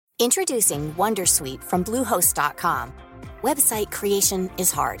Introducing Wondersuite from Bluehost.com. Website creation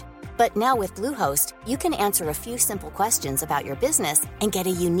is hard, but now with Bluehost, you can answer a few simple questions about your business and get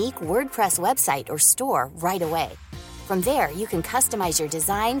a unique WordPress website or store right away. From there, you can customize your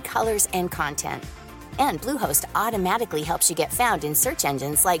design, colors, and content. And Bluehost automatically helps you get found in search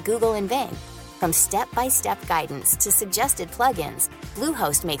engines like Google and Bing. From step-by-step guidance to suggested plugins,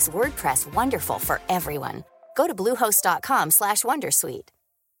 Bluehost makes WordPress wonderful for everyone. Go to bluehost.com/wondersuite.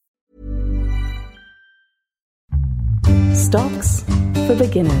 Stocks for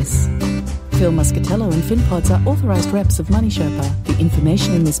beginners. Phil Muscatello and FinPods are authorized reps of Money Sherpa. The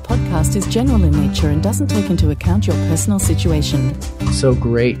information in this podcast is general in nature and doesn't take into account your personal situation. So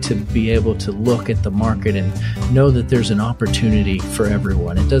great to be able to look at the market and know that there's an opportunity for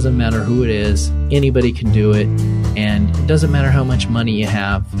everyone. It doesn't matter who it is, anybody can do it, and it doesn't matter how much money you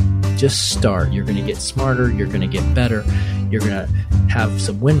have. Just start. You're going to get smarter, you're going to get better, you're going to have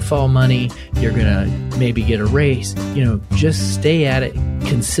some windfall money, you're going to maybe get a raise. Just stay at it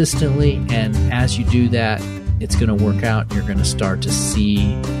consistently, and as you do that, it's going to work out. You're going to start to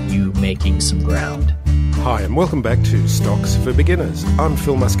see you making some ground. Hi, and welcome back to Stocks for Beginners. I'm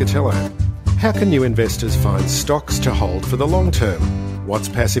Phil Muscatello. How can new investors find stocks to hold for the long term? What's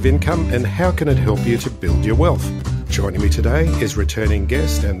passive income, and how can it help you to build your wealth? Joining me today is returning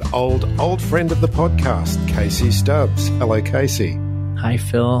guest and old friend of the podcast, Casey Stubbs. Hello, Casey. Hi,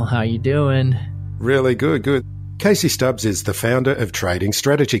 Phil. How you doing? Really good. Casey Stubbs is the founder of Trading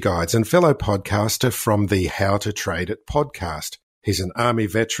Strategy Guides and fellow podcaster from the How to Trade It podcast. He's an Army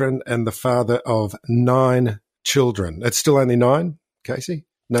veteran and the father of 9 children. It's still only 9, Casey?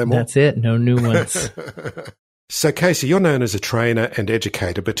 No more? That's it. No new ones. So, Casey, you're known as a trainer and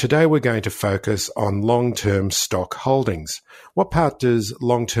educator, but today we're going to focus on long-term stock holdings. What part does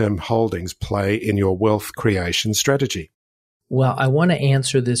long-term holdings play in your wealth creation strategy? Well, I want to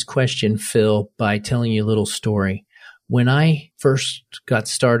answer this question, Phil, by telling you a little story. When I first got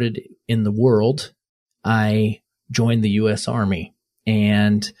started in the world, I joined the U.S. Army,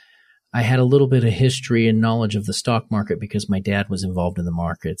 and I had a little bit of history and knowledge of the stock market because my dad was involved in the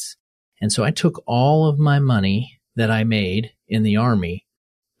markets. And so I took all of my money that I made in the Army,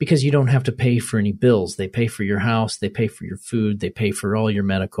 because you don't have to pay for any bills. They pay for your house, they pay for your food, they pay for all your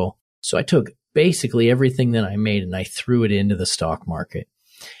medical. So I took basically everything that I made and I threw it into the stock market.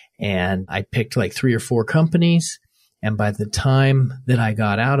 And I picked like 3 or 4 companies. And by the time that I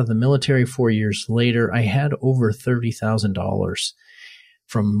got out of the military 4 years later, I had over $30,000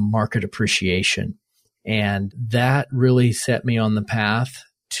 from market appreciation. And that really set me on the path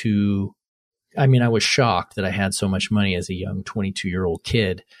to, I was shocked that I had so much money as a young 22-year-old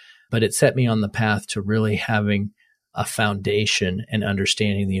kid, but it set me on the path to really having a foundation and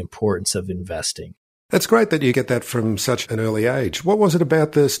understanding the importance of investing. That's great that you get that from such an early age. What was it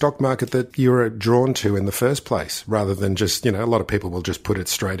about the stock market that you were drawn to in the first place, rather than just, a lot of people will just put it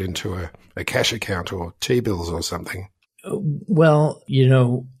straight into a cash account or T-bills or something? Well,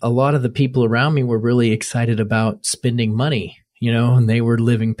 a lot of the people around me were really excited about spending money, and they were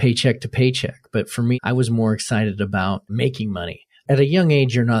living paycheck to paycheck. But for me, I was more excited about making money. At a young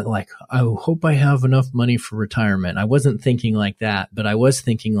age, you're not like, I hope I have enough money for retirement. I wasn't thinking like that, but I was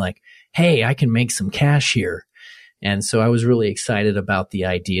thinking like, hey, I can make some cash here. And so I was really excited about the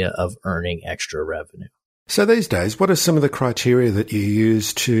idea of earning extra revenue. So these days, what are some of the criteria that you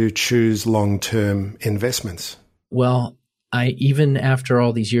use to choose long-term investments? Well, even after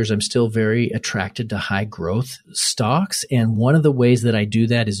all these years, I'm still very attracted to high growth stocks. And one of the ways that I do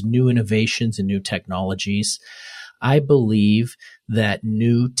that is new innovations and new technologies. I believe that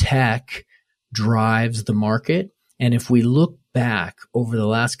new tech drives the market. And if we look back over the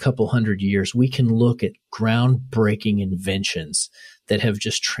last couple hundred years, we can look at groundbreaking inventions that have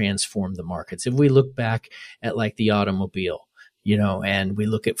just transformed the markets. If we look back at like the automobile, and we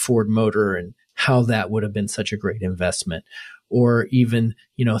look at Ford Motor and how that would have been such a great investment, or even,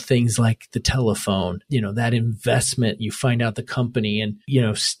 things like the telephone, that investment, you find out the company and,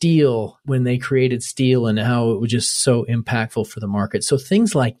 steel, when they created steel and how it was just so impactful for the market. So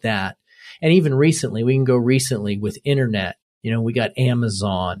things like that. And even recently, we can go recently with internet, we got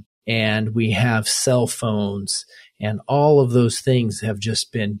Amazon and we have cell phones, and all of those things have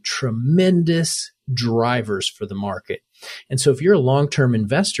just been tremendous drivers for the market. And so if you're a long-term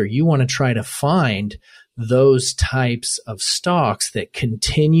investor, you want to try to find those types of stocks that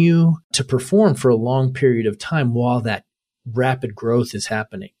continue to perform for a long period of time while that rapid growth is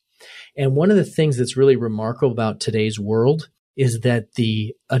happening. And one of the things that's really remarkable about today's world is that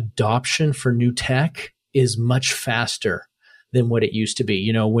the adoption for new tech is much faster than what it used to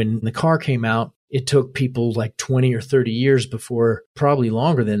be. When the car came out, it took people like 20 or 30 years before, probably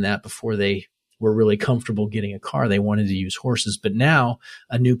longer than that, before they were really comfortable getting a car. They wanted to use horses. But now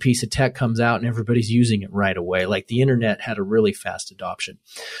a new piece of tech comes out and everybody's using it right away. Like the internet had a really fast adoption.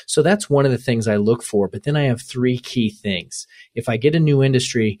 So that's one of the things I look for. But then I have three key things. If I get a new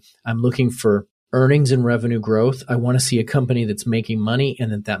industry, I'm looking for earnings and revenue growth. I want to see a company that's making money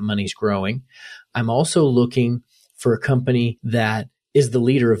and that money's growing. I'm also looking for a company that is the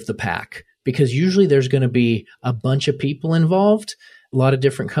leader of the pack, because usually there's going to be a bunch of people involved, a lot of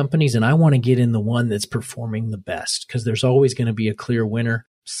different companies, and I want to get in the one that's performing the best, because there's always going to be a clear winner.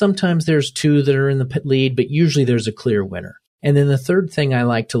 Sometimes there's two that are in the lead, but usually there's a clear winner. And then the third thing I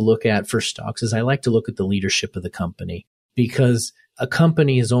like to look at for stocks is I like to look at the leadership of the company, because a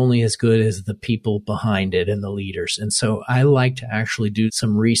company is only as good as the people behind it and the leaders. And so I like to actually do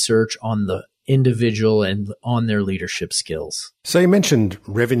some research on the individual and on their leadership skills. So you mentioned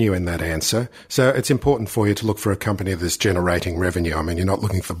revenue in that answer. So it's important for you to look for a company that's generating revenue. I mean, you're not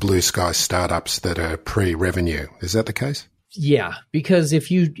looking for blue sky startups that are pre-revenue. Is that the case? Yeah, because if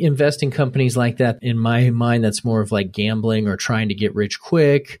you invest in companies like that, in my mind, that's more of like gambling or trying to get rich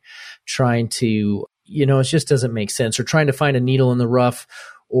quick, trying to, it just doesn't make sense, or trying to find a needle in the rough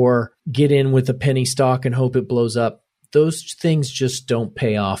or get in with a penny stock and hope it blows up. Those things just don't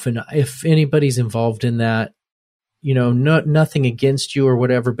pay off. And if anybody's involved in that, nothing against you or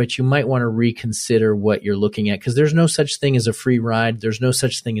whatever, but you might want to reconsider what you're looking at, because there's no such thing as a free ride. There's no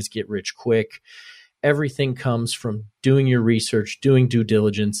such thing as get rich quick. Everything comes from doing your research, doing due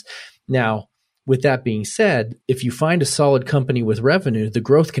diligence. Now, with that being said, if you find a solid company with revenue, the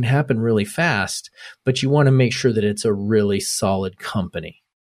growth can happen really fast, but you want to make sure that it's a really solid company.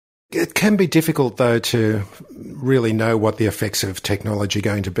 It can be difficult, though, to really know what the effects of technology are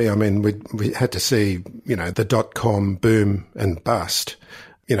going to be. I mean, we had to see, the dot-com boom and bust.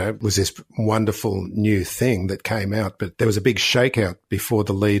 It was this wonderful new thing that came out, but there was a big shakeout before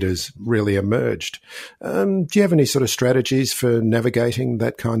the leaders really emerged. Do you have any sort of strategies for navigating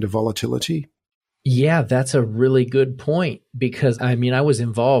that kind of volatility? Yeah, that's a really good point, because I was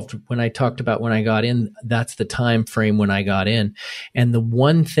involved when I talked about when I got in. That's the time frame when I got in. And the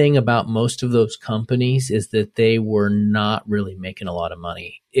one thing about most of those companies is that they were not really making a lot of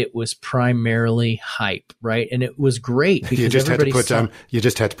money. It was primarily hype, right? And it was great because you just had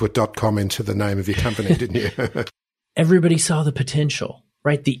to put .com into the name of your company, didn't you? Everybody saw the potential.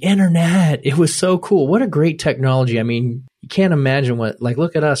 Right? The internet. It was so cool. What a great technology. I mean, you can't imagine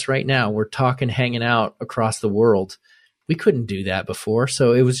look at us right now. We're talking, hanging out across the world. We couldn't do that before.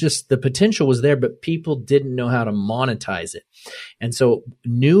 So it was just, the potential was there, but people didn't know how to monetize it. And so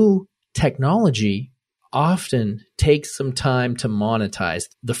new technology often takes some time to monetize.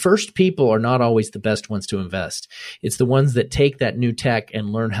 The first people are not always the best ones to invest. It's the ones that take that new tech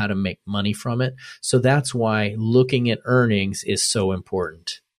and learn how to make money from it. So that's why looking at earnings is so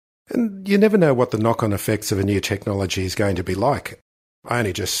important. And you never know what the knock-on effects of a new technology is going to be like. I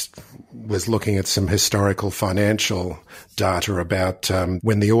only just was looking at some historical financial data about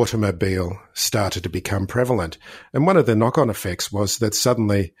when the automobile started to become prevalent. And one of the knock-on effects was that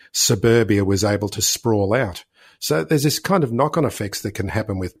suddenly suburbia was able to sprawl out. So there's this kind of knock-on effects that can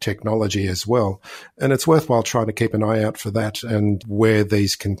happen with technology as well. And it's worthwhile trying to keep an eye out for that and where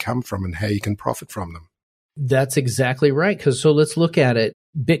these can come from and how you can profit from them. That's exactly right. So let's look at it.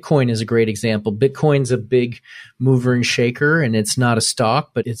 Bitcoin is a great example. Bitcoin's a big mover and shaker, and it's not a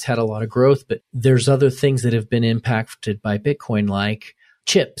stock, but it's had a lot of growth. But there's other things that have been impacted by Bitcoin, like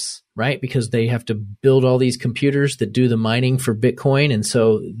chips, right? Because they have to build all these computers that do the mining for Bitcoin. And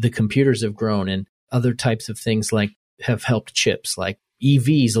so the computers have grown, and other types of things have helped chips, like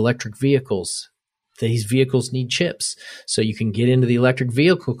EVs, electric vehicles. These vehicles need chips. So you can get into the electric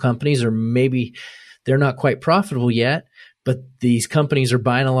vehicle companies, or maybe they're not quite profitable yet, but these companies are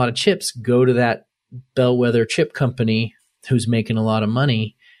buying a lot of chips. Go to that bellwether chip company who's making a lot of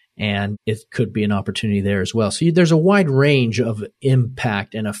money, and it could be an opportunity there as well. So there's a wide range of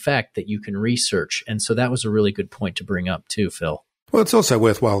impact and effect that you can research. And so that was a really good point to bring up too, Phil. Well, it's also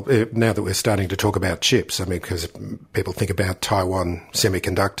worthwhile now that we're starting to talk about chips. I mean, because people think about Taiwan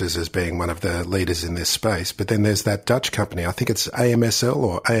Semiconductors as being one of the leaders in this space. But then there's that Dutch company, I think it's AMSL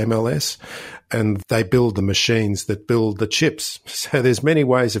or AMLS, and they build the machines that build the chips. So there's many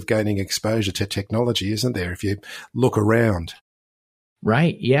ways of gaining exposure to technology, isn't there, if you look around?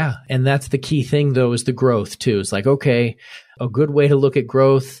 Right. Yeah. And that's the key thing, though, is the growth, too. It's like, okay, a good way to look at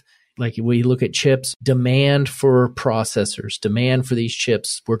growth, like we look at chips, demand for processors, demand for these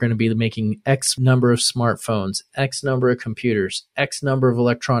chips. We're going to be making X number of smartphones, X number of computers, X number of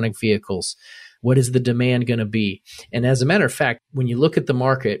electronic vehicles. What is the demand going to be? And as a matter of fact, when you look at the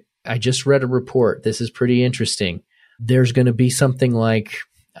market, I just read a report. This is pretty interesting. There's going to be something like,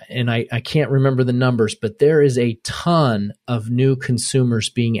 and I can't remember the numbers, but there is a ton of new consumers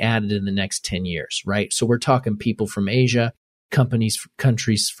being added in the next 10 years, right? So we're talking people from Asia,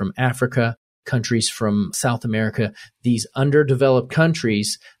 countries from Africa, countries from South America, these underdeveloped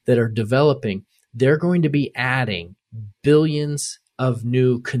countries that are developing. They're going to be adding billions of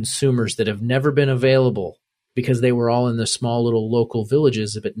new consumers that have never been available because they were all in the small little local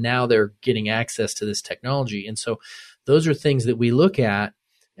villages, but now they're getting access to this technology. And so those are things that we look at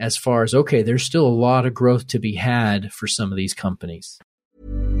as far as, okay, there's still a lot of growth to be had for some of these companies.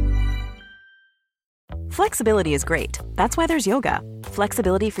 Flexibility is great. That's why there's yoga.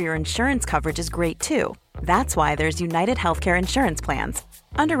 Flexibility for your insurance coverage is great too. That's why there's United Healthcare Insurance Plans.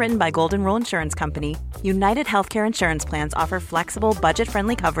 Underwritten by Golden Rule Insurance Company, United Healthcare Insurance Plans offer flexible,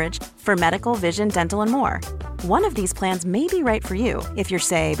 budget-friendly coverage for medical, vision, dental, and more. One of these plans may be right for you if you're,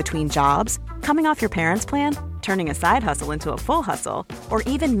 say, between jobs, coming off your parents' plan, turning a side hustle into a full hustle, or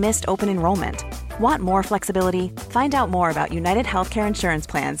even missed open enrollment. Want more flexibility? Find out more about United Healthcare Insurance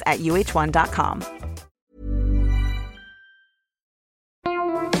Plans at uh1.com.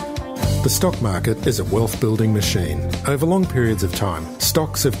 The stock market is a wealth-building machine. Over long periods of time,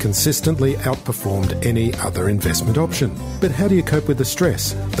 stocks have consistently outperformed any other investment option. But how do you cope with the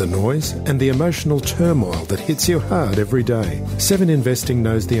stress, the noise, and the emotional turmoil that hits you hard every day? 7 Investing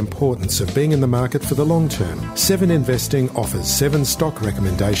knows the importance of being in the market for the long term. 7 Investing offers 7 stock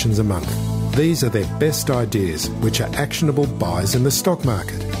recommendations a month. These are their best ideas, which are actionable buys in the stock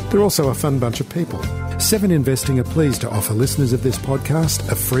market. They're also a fun bunch of people. 7 Investing are pleased to offer listeners of this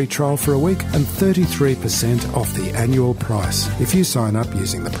podcast a free trial for a week and 33% off the annual price if you sign up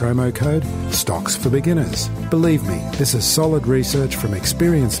using the promo code Stocks for Beginners. Believe me, this is solid research from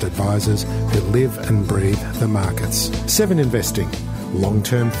experienced advisors who live and breathe the markets. 7 Investing.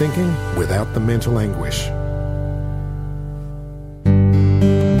 Long-term thinking without the mental anguish.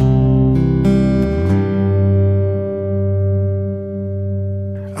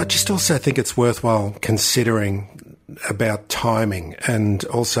 I just also think it's worthwhile considering about timing and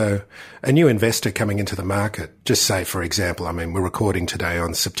also a new investor coming into the market. Just say, for example, I mean, we're recording today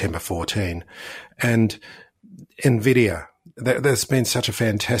on September 14 and NVIDIA, there's been such a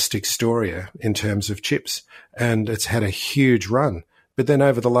fantastic story in terms of chips and it's had a huge run. But then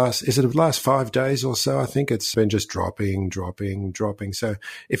over the last 5 days or so, I think it's been just dropping. So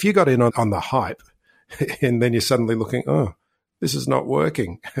if you got in on the hype and then you're suddenly looking, oh, this is not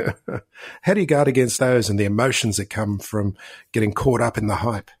working. How do you guard against those and the emotions that come from getting caught up in the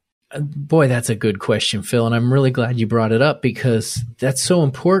hype? Boy, that's a good question, Phil. And I'm really glad you brought it up because that's so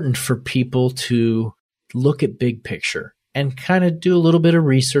important for people to look at big picture and kind of do a little bit of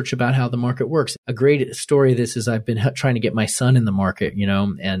research about how the market works. A great story of this is I've been trying to get my son in the market,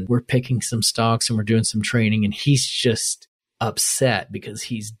 and we're picking some stocks and we're doing some training and he's just upset because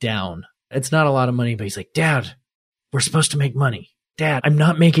he's down. It's not a lot of money, but he's like, Dad, we're supposed to make money. Dad, I'm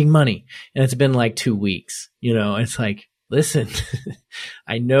not making money. And it's been like 2 weeks. It's like, listen,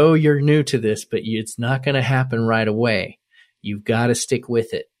 I know you're new to this, but it's not going to happen right away. You've got to stick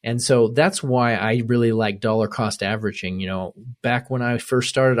with it. And so that's why I really like dollar cost averaging. Back when I first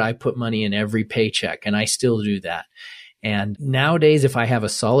started, I put money in every paycheck and I still do that. And nowadays, if I have a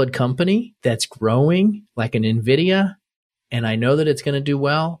solid company that's growing like an NVIDIA and I know that it's going to do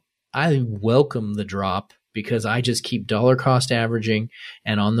well, I welcome the drop because I just keep dollar cost averaging.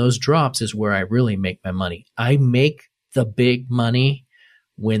 And on those drops is where I really make my money. I make the big money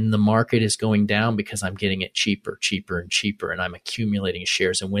when the market is going down because I'm getting it cheaper and I'm accumulating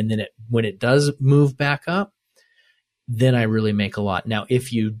shares. And when it does move back up, then I really make a lot. Now,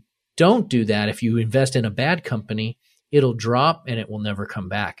 if you don't do that, if you invest in a bad company, it'll drop and it will never come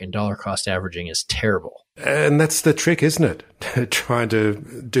back. And dollar cost averaging is terrible. And that's the trick, isn't it? Trying to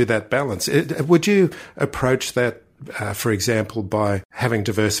do that balance. Would you approach that, for example, by having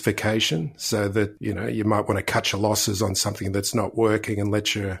diversification so that, you might want to cut your losses on something that's not working and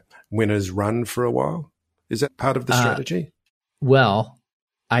let your winners run for a while? Is that part of the strategy? Well,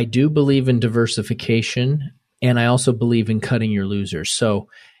 I do believe in diversification and I also believe in cutting your losers. So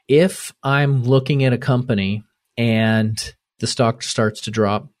if I'm looking at a company and the stock starts to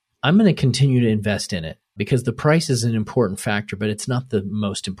drop, I'm going to continue to invest in it because the price is an important factor, but it's not the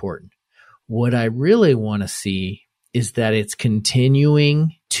most important. What I really want to see is that it's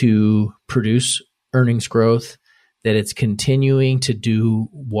continuing to produce earnings growth, that it's continuing to do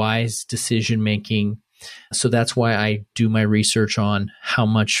wise decision making. So that's why I do my research on how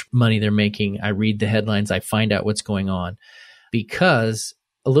much money they're making. I read the headlines, I find out what's going on because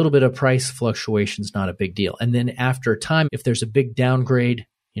a little bit of price fluctuation is not a big deal. And then after a time, if there's a big downgrade,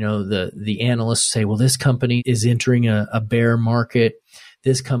 The analysts say, well, this company is entering a bear market.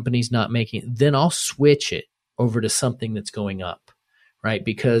 This company's not making it. Then I'll switch it over to something that's going up, right?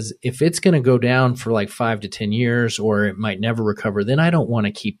 Because if it's going to go down for like 5 to 10 years, or it might never recover, then I don't want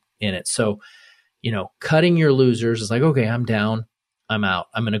to keep in it. So, cutting your losers is like, okay, I'm down, I'm out.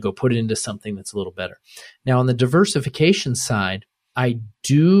 I'm going to go put it into something that's a little better. Now, on the diversification side, I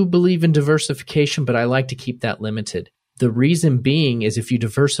do believe in diversification, but I like to keep that limited. The reason being is if you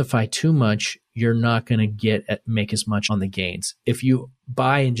diversify too much, you're not going to make as much on the gains. If you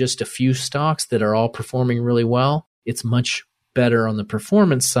buy in just a few stocks that are all performing really well, it's much better on the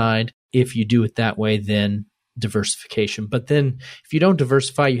performance side if you do it that way than diversification. But then if you don't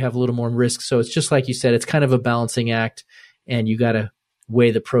diversify, you have a little more risk. So it's just like you said, it's kind of a balancing act, and you got to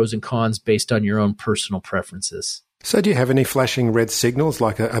weigh the pros and cons based on your own personal preferences. So do you have any flashing red signals?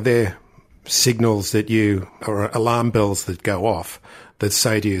 Like, are there signals or alarm bells that go off that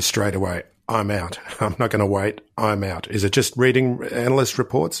say to you straight away, I'm out, I'm not going to wait, I'm out? Is it just reading analyst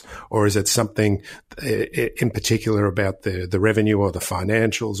reports, or is it something in particular about the revenue or the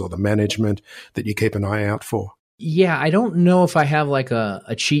financials or the management that you keep an eye out for? Yeah, I don't know if I have like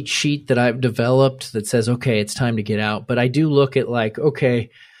a cheat sheet that I've developed that says, okay, it's time to get out. But I do look at like, okay,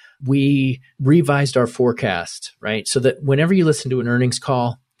 we revised our forecast, right? So that whenever you listen to an earnings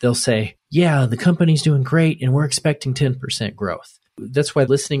call, they'll say, yeah, the company's doing great and we're expecting 10% growth. That's why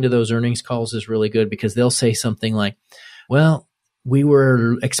listening to those earnings calls is really good, because they'll say something like, well, we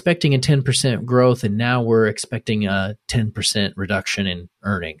were expecting a 10% growth and now we're expecting a 10% reduction in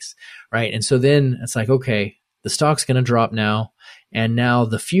earnings, right? And so then it's like, okay, the stock's going to drop now, and now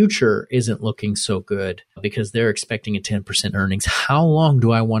the future isn't looking so good because they're expecting a 10% earnings. How long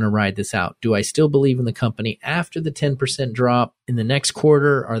do I want to ride this out? Do I still believe in the company after the 10% drop in the next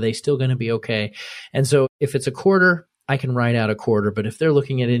quarter? Are they still going to be okay? And so if it's a quarter, I can ride out a quarter. But if they're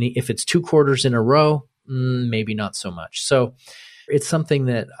looking at if it's 2 quarters in a row, maybe not so much. So it's something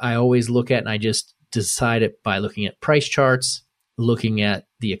that I always look at, and I just decide it by looking at price charts, looking at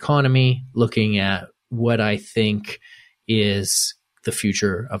the economy, looking at what I think is the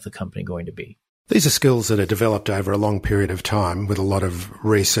future of the company going to be. These are skills that are developed over a long period of time with a lot of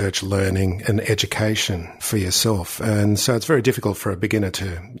research, learning and education for yourself. And so it's very difficult for a beginner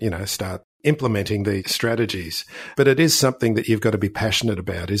to, start implementing the strategies. But it is something that you've got to be passionate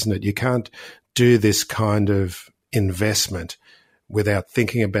about, isn't it? You can't do this kind of investment without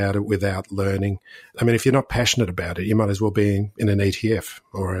thinking about it, without learning. I mean, if you're not passionate about it, you might as well be in an ETF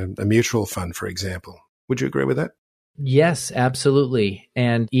or a mutual fund, for example. Would you agree with that? Yes, absolutely.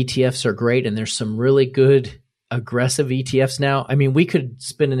 And ETFs are great. And there's some really good aggressive ETFs now. I mean, we could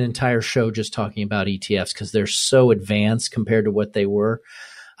spend an entire show just talking about ETFs because they're so advanced compared to what they were.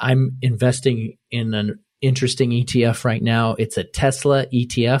 I'm investing in an interesting ETF right now. It's a Tesla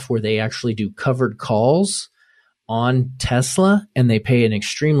ETF where they actually do covered calls on Tesla, and they pay an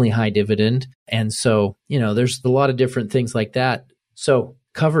extremely high dividend. And so, there's a lot of different things like that. So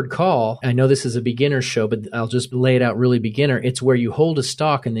covered call, I know this is a beginner show, but I'll just lay it out really beginner. It's where you hold a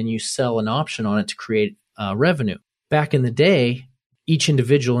stock and then you sell an option on it to create revenue. Back in the day, each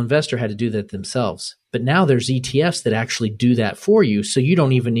individual investor had to do that themselves. But now there's ETFs that actually do that for you. So you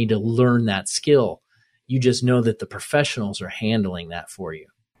don't even need to learn that skill. You just know that the professionals are handling that for you.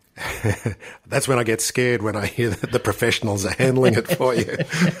 That's when I get scared, when I hear that the professionals are handling it for you.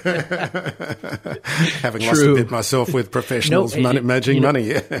 Having lost a bit myself with professionals managing money.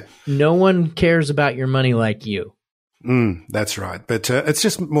 Yeah. No one cares about your money like you. That's right. But it's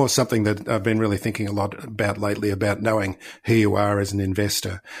just more something that I've been really thinking a lot about lately, about knowing who you are as an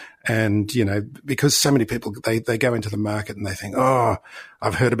investor. And, because so many people, they go into the market and they think, oh,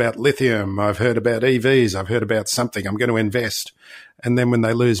 I've heard about lithium, I've heard about EVs, I've heard about something, I'm going to invest. And then when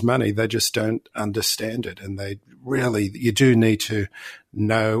they lose money, they just don't understand it. And you do need to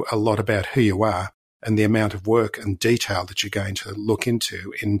know a lot about who you are and the amount of work and detail that you're going to look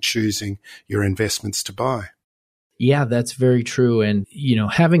into in choosing your investments to buy. Yeah, that's very true. And,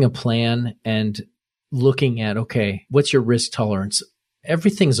 having a plan and looking at, okay, what's your risk tolerance?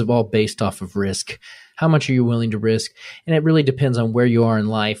 Everything's all based off of risk. How much are you willing to risk? And it really depends on where you are in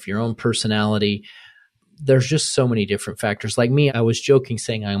life, your own personality. There's just so many different factors. Like me, I was joking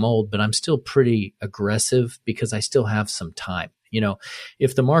saying I'm old, but I'm still pretty aggressive because I still have some time.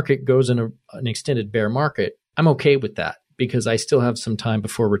 If the market goes in an extended bear market, I'm okay with that because I still have some time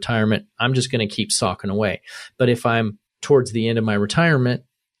before retirement. I'm just going to keep socking away. But if I'm towards the end of my retirement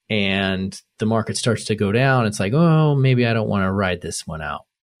and the market starts to go down, it's like, oh, maybe I don't want to ride this one out.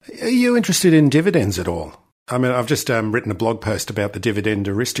 Are you interested in dividends at all? I mean, I've just written a blog post about the dividend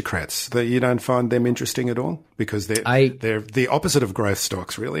aristocrats. You don't find them interesting at all? Because they're the opposite of growth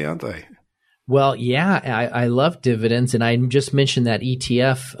stocks, really, aren't they? Well, yeah, I love dividends. And I just mentioned that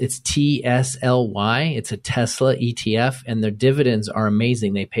ETF. It's TSLY. It's a Tesla ETF. And their dividends are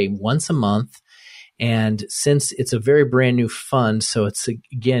amazing. They pay once a month. And since it's a very brand new fund, so it's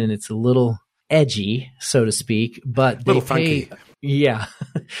a little edgy, so to speak, but they pay funky. Yeah.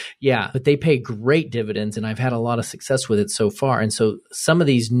 Yeah. But they pay great dividends, and I've had a lot of success with it so far. And so some of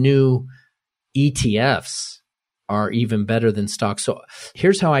these new ETFs are even better than stocks. So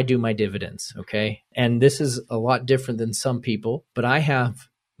here's how I do my dividends. Okay. And this is a lot different than some people, but I have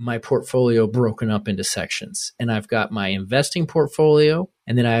my portfolio broken up into sections, and I've got my investing portfolio,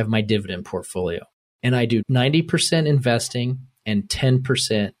 and then I have my dividend portfolio, and I do 90% investing and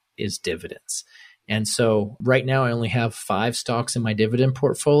 10% is dividends. And so right now I only have 5 stocks in my dividend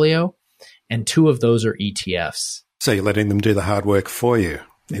portfolio, and 2 of those are ETFs. So you're letting them do the hard work for you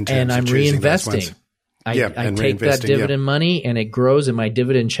in terms and I'm of choosing reinvesting. those ones. I take that dividend money and it grows, and my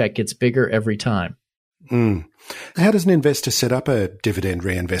dividend check gets bigger every time. How does an investor set up a dividend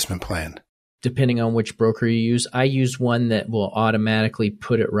reinvestment plan? Depending on which broker you use. I use one that will automatically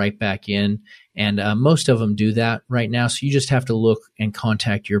put it right back in. And most of them do that right now. So you just have to look and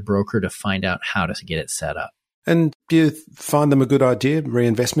contact your broker to find out how to get it set up. And do you find them a good idea,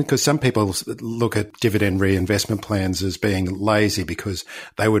 reinvestment? Because some people look at dividend reinvestment plans as being lazy because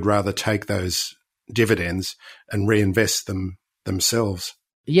they would rather take those dividends and reinvest them themselves.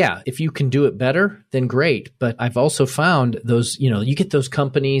 Yeah, if you can do it better, then great. But I've also found those, you get those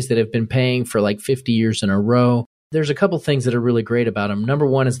companies that have been paying for like 50 years in a row. There's a couple things that are really great about them. Number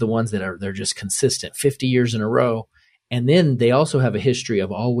one is the ones that they're just consistent, 50 years in a row. And then they also have a history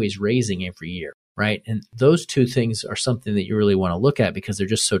of always raising every year, right? And those 2 things are something that you really want to look at because they're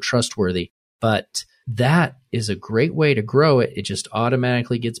just so trustworthy. But that is a great way to grow it. It just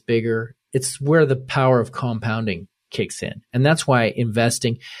automatically gets bigger. It's where the power of compounding kicks in. And that's why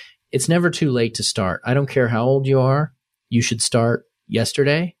investing, it's never too late to start. I don't care how old you are. You should start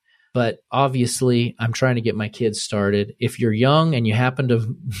yesterday. But obviously, I'm trying to get my kids started. If you're young and you happen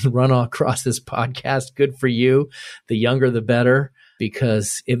to run across this podcast, good for you. The younger, the better,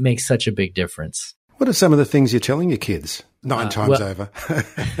 because it makes such a big difference. What are some of the things you're telling your kids 9 times over?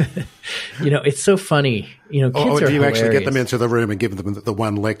 It's so funny. Kids are hilarious. Or do you actually get them into the room and give them the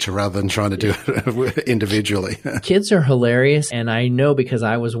one lecture rather than trying to do it individually? Kids are hilarious. And I know because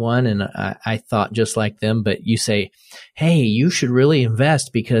I was one and I thought just like them. But you say, hey, you should really invest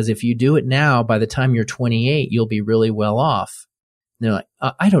because if you do it now, by the time you're 28, you'll be really well off. And they're like,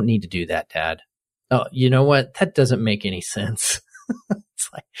 I don't need to do that, Dad. Oh, you know what? That doesn't make any sense. It's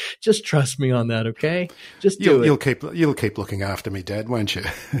like, just trust me on that, okay? Just do it. You'll keep looking after me, Dad, won't you?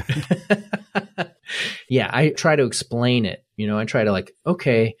 Yeah, I try to explain it. I try to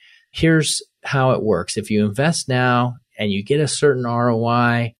okay, here's how it works. If you invest now and you get a certain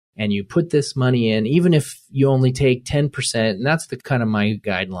ROI and you put this money in, even if you only take 10%, and that's the kind of my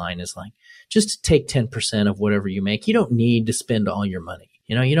guideline is just take 10% of whatever you make. You don't need to spend all your money.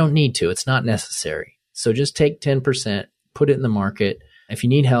 You don't need to. It's not necessary. So just take 10%. Put it in the market. If you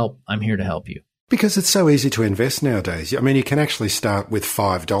need help, I'm here to help you. Because it's so easy to invest nowadays. I mean, you can actually start with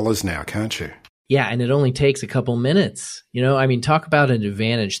 $5 now, can't you? Yeah, and it only takes a couple minutes. Talk about an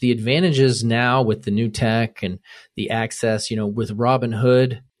advantage. The advantages now with the new tech and the access, with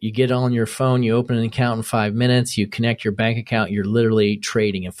Robinhood, you get on your phone, you open an account in 5 minutes, you connect your bank account, you're literally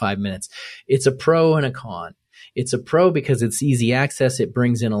trading in 5 minutes. It's a pro and a con. It's a pro because it's easy access. It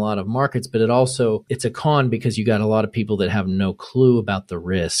brings in a lot of markets, but it's a con because you got a lot of people that have no clue about the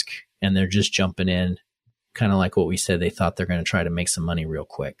risk and they're just jumping in, kind of like what we said. They thought they're going to try to make some money real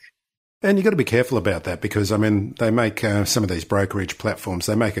quick. And you've got to be careful about that because, they make some of these brokerage platforms,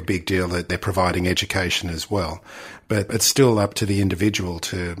 they make a big deal that they're providing education as well. But it's still up to the individual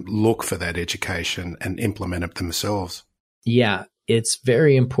to look for that education and implement it themselves. Yeah, it's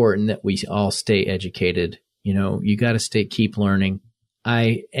very important that we all stay educated. You got to keep learning.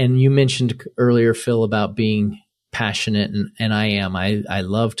 And you mentioned earlier, Phil, about being passionate, and I am. I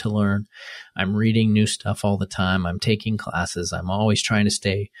love to learn. I'm reading new stuff all the time. I'm taking classes. I'm always trying to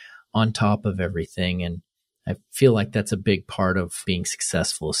stay on top of everything. And I feel like that's a big part of being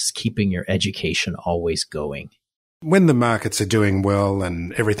successful is keeping your education always going. When the markets are doing well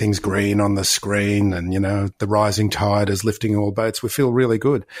and everything's green on the screen and, the rising tide is lifting all boats, we feel really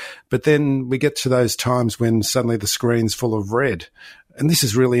good. But then we get to those times when suddenly the screen's full of red. And this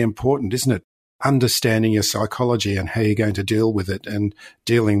is really important, isn't it? Understanding your psychology and how you're going to deal with it and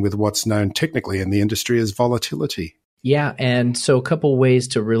dealing with what's known technically in the industry as volatility. Yeah. And so a couple ways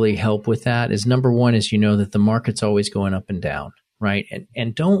to really help with that is number one is, that the market's always going up and down, right?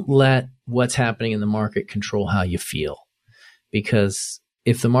 And don't let what's happening in the market control how you feel. Because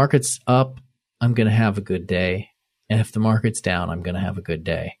if the market's up, I'm going to have a good day. And if the market's down, I'm going to have a good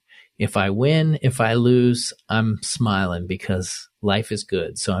day. If I win, if I lose, I'm smiling because life is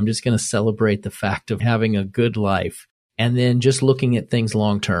good. So I'm just going to celebrate the fact of having a good life. And then just looking at things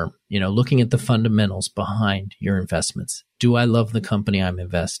long term, looking at the fundamentals behind your investments. Do I love the company I'm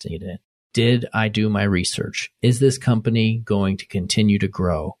investing in? Did I do my research? Is this company going to continue to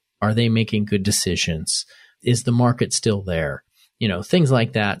grow? Are they making good decisions? Is the market still there? Things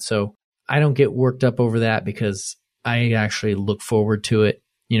like that. So I don't get worked up over that because I actually look forward to it.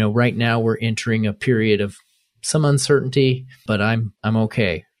 Right now we're entering a period of some uncertainty, but I'm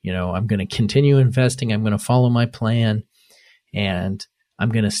okay. I'm going to continue investing. I'm going to follow my plan and I'm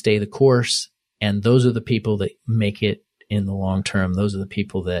going to stay the course. And those are the people that make it in the long term. Those are the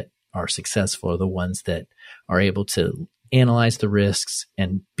people that are successful, are the ones that are able to analyze the risks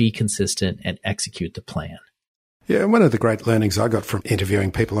and be consistent and execute the plan. Yeah, one of the great learnings I got from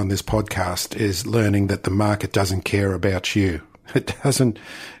interviewing people on this podcast is learning that the market doesn't care about you. It doesn't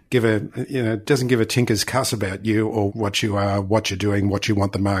give a tinker's cuss about you or what you are, what you're doing, what you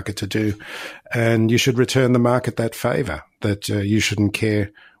want the market to do. And you should return the market that favor, that you shouldn't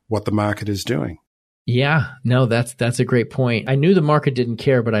care what the market is doing. Yeah, no, that's a great point. I knew the market didn't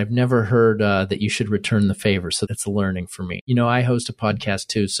care, but I've never heard that you should return the favor. So that's a learning for me. I host a podcast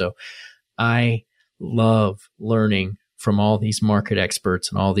too, so I love learning from all these market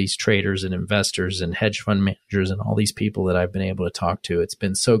experts and all these traders and investors and hedge fund managers and all these people that I've been able to talk to. It's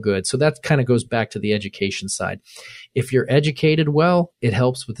been so good. So that kind of goes back to the education side. If you're educated well, it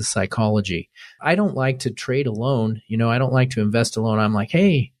helps with the psychology. I don't like to trade alone. I don't like to invest alone. I'm like,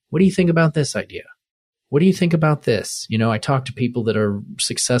 hey, what do you think about this idea? What do you think about this? I talk to people that are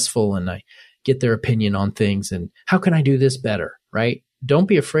successful and I get their opinion on things and how can I do this better, right? Don't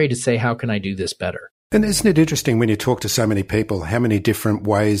be afraid to say, how can I do this better? And isn't it interesting when you talk to so many people, how many different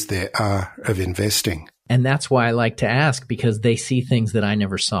ways there are of investing? And that's why I like to ask, because they see things that I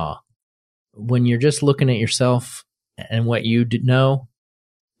never saw. When you're just looking at yourself and what you know,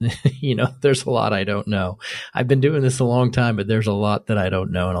 there's a lot I don't know. I've been doing this a long time, but there's a lot that I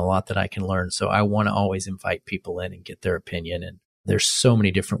don't know and a lot that I can learn. So I want to always invite people in and get their opinion. And there's so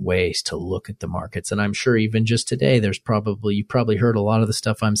many different ways to look at the markets. And I'm sure even just today, you probably heard a lot of the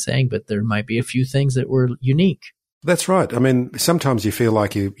stuff I'm saying, but there might be a few things that were unique. That's right. I mean, sometimes you feel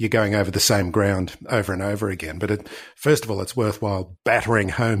like you're going over the same ground over and over again. But first of all, it's worthwhile battering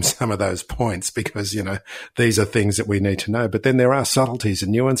home some of those points because, these are things that we need to know. But then there are subtleties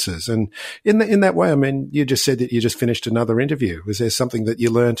and nuances. And in that way, I mean, you just said that you just finished another interview. Was there something that you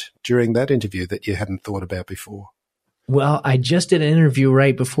learned during that interview that you hadn't thought about before? Well, I just did an interview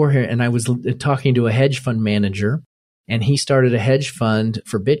right before here, and I was talking to a hedge fund manager, and he started a hedge fund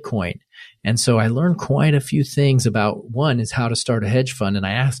for Bitcoin. And so I learned quite a few things about, one is how to start a hedge fund. And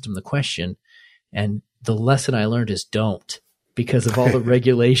I asked him the question, and the lesson I learned is don't, because of all the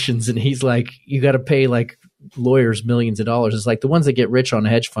regulations. And he's like, you got to pay like lawyers millions of dollars. It's like the ones that get rich on a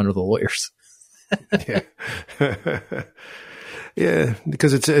hedge fund are the lawyers. Yeah. Yeah,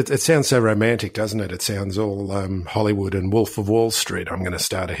 because it sounds so romantic, doesn't it? It sounds all Hollywood and Wolf of Wall Street. I'm going to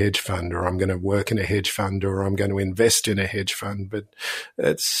start a hedge fund, or I'm going to work in a hedge fund, or I'm going to invest in a hedge fund. But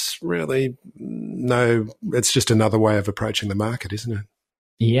it's really it's just another way of approaching the market, isn't it?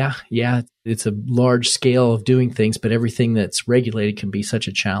 Yeah. It's a large scale of doing things, but everything that's regulated can be such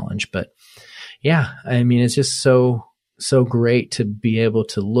a challenge. But yeah, I mean, it's just so great to be able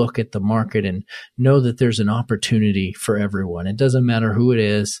to look at the market and know that there's an opportunity for everyone. It doesn't matter who it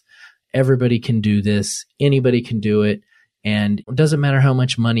is. Everybody can do this. Anybody can do it. And it doesn't matter how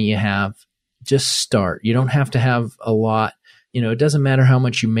much money you have. Just start. You don't have to have a lot. It doesn't matter how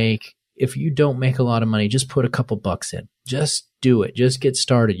much you make. If you don't make a lot of money, just put a couple bucks in. Just do it. Just get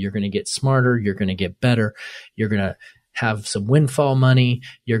started. You're going to get smarter. You're going to get better. You're going to have some windfall money.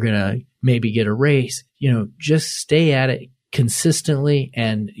 You're going to maybe get a raise. Just stay at it consistently.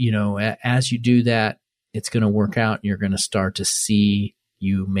 And, as you do that, it's going to work out and you're going to start to see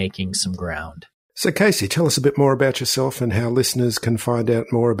you making some ground. So Casey, tell us a bit more about yourself and how listeners can find out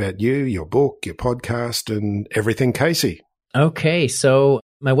more about you, your book, your podcast, and everything Casey. Okay. So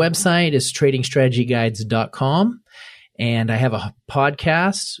my website is tradingstrategyguides.com, and I have a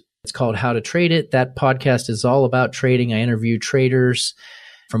podcast. It's called How to Trade It. That podcast is all about trading. I interview traders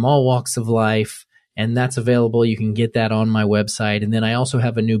from all walks of life, and that's available. You can get that on my website. And then I also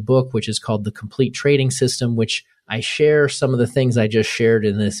have a new book, which is called The Complete Trading System, which I share some of the things I just shared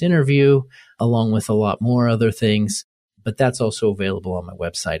in this interview, along with a lot more other things. but that's also available on my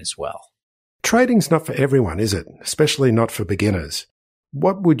website as well. Trading's not for everyone, is it? Especially not for beginners.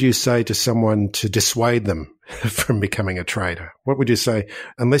 What would you say to someone to dissuade them from becoming a trader? What would you say,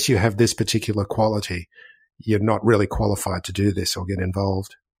 unless you have this particular quality, you're not really qualified to do this or get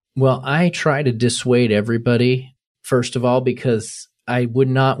involved? Well, I try to dissuade everybody, first of all, because I would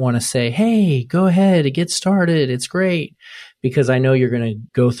not want to say, hey, go ahead, get started, it's great, because I know you're going to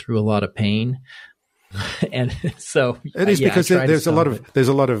go through a lot of pain. And so it is because there's a lot of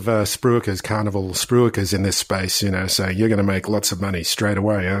spruikers, carnival spruikers in this space, so you're going to make lots of money straight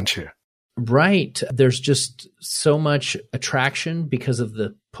away, aren't you? Right. There's just so much attraction because of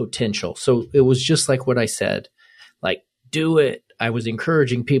the potential. So it was just like what I said, like, do it. I was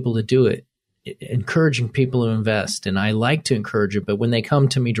encouraging people to do it, encouraging people to invest. And I like to encourage it. But when they come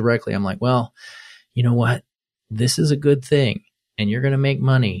to me directly, I'm like, well, you know what? This is a good thing and you're going to make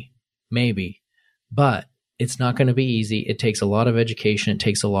money, maybe, but it's not going to be easy. It takes a lot of education. It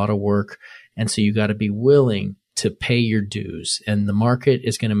takes a lot of work. And so you got to be willing to pay your dues, and the market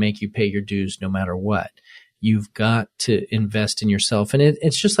is going to make you pay your dues no matter what. You've got to invest in yourself. And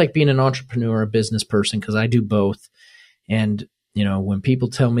it's just like being an entrepreneur, a business person, because I do both. And, when people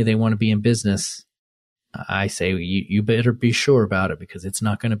tell me they want to be in business, I say, you better be sure about it because it's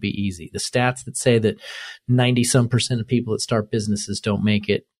not going to be easy. The stats that say that 90% of people that start businesses don't make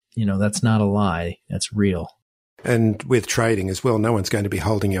it, that's not a lie. That's real. And with trading as well, no one's going to be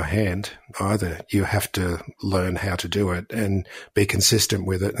holding your hand either. You have to learn how to do it and be consistent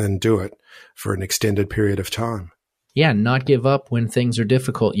with it and do it for an extended period of time. Yeah, not give up when things are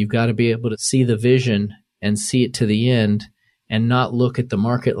difficult. You've got to be able to see the vision and see it to the end and not look at the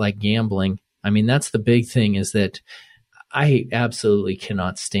market like gambling. I mean, that's the big thing, is that I absolutely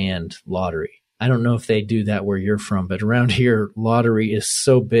cannot stand lottery. I don't know if they do that where you're from, but around here, lottery is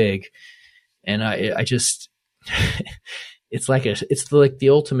so big. And I just... it's like the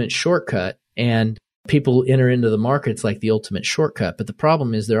ultimate shortcut, and people enter into the markets like the ultimate shortcut. But the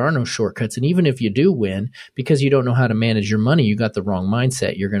problem is there are no shortcuts. And even if you do win, because you don't know how to manage your money, you got the wrong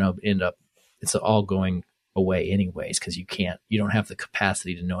mindset, you're going to end up, it's all going away anyways, because you don't have the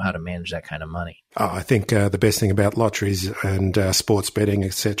capacity to know how to manage that kind of money. Oh, I think the best thing about lotteries and sports betting,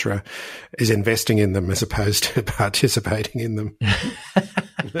 etc., is investing in them as opposed to participating in them.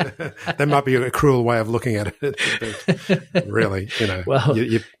 That might be a cruel way of looking at it, but really, Well,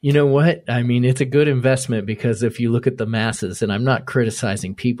 you know what? I mean, it's a good investment, because if you look at the masses, and I'm not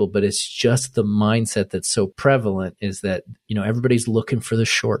criticizing people, but it's just the mindset that's so prevalent, is that, everybody's looking for the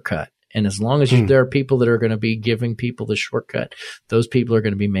shortcut. And as long as there are people that are going to be giving people the shortcut, those people are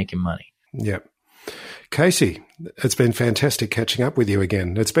going to be making money. Yep. Casey, it's been fantastic catching up with you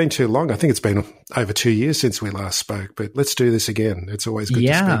again. It's been too long. I think it's been over 2 years since we last spoke, but let's do this again. It's always good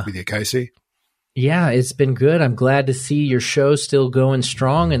to speak with you, Casey. Yeah, it's been good. I'm glad to see your show still going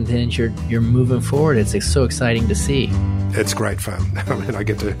strong, and then you're moving forward. It's so exciting to see. It's great fun. I mean, I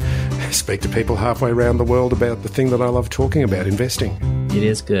get to speak to people halfway around the world about the thing that I love talking about, investing. It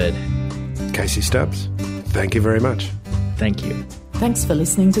is good. Casey Stubbs, thank you very much. Thank you. Thanks for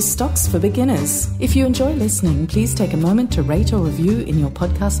listening to Stocks for Beginners. If you enjoy listening, please take a moment to rate or review in your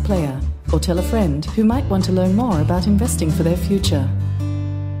podcast player, or tell a friend who might want to learn more about investing for their future.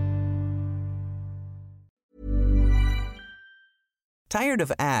 Tired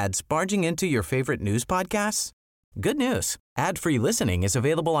of ads barging into your favorite news podcasts? Good news. Ad-free listening is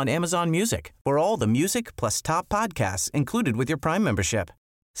available on Amazon Music for all the music plus top podcasts included with your Prime membership.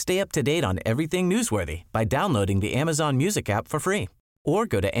 Stay up to date on everything newsworthy by downloading the Amazon Music app for free, or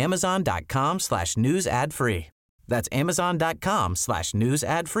go to amazon.com/news ad free. That's amazon.com/news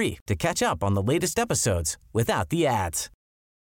ad free to catch up on the latest episodes without the ads.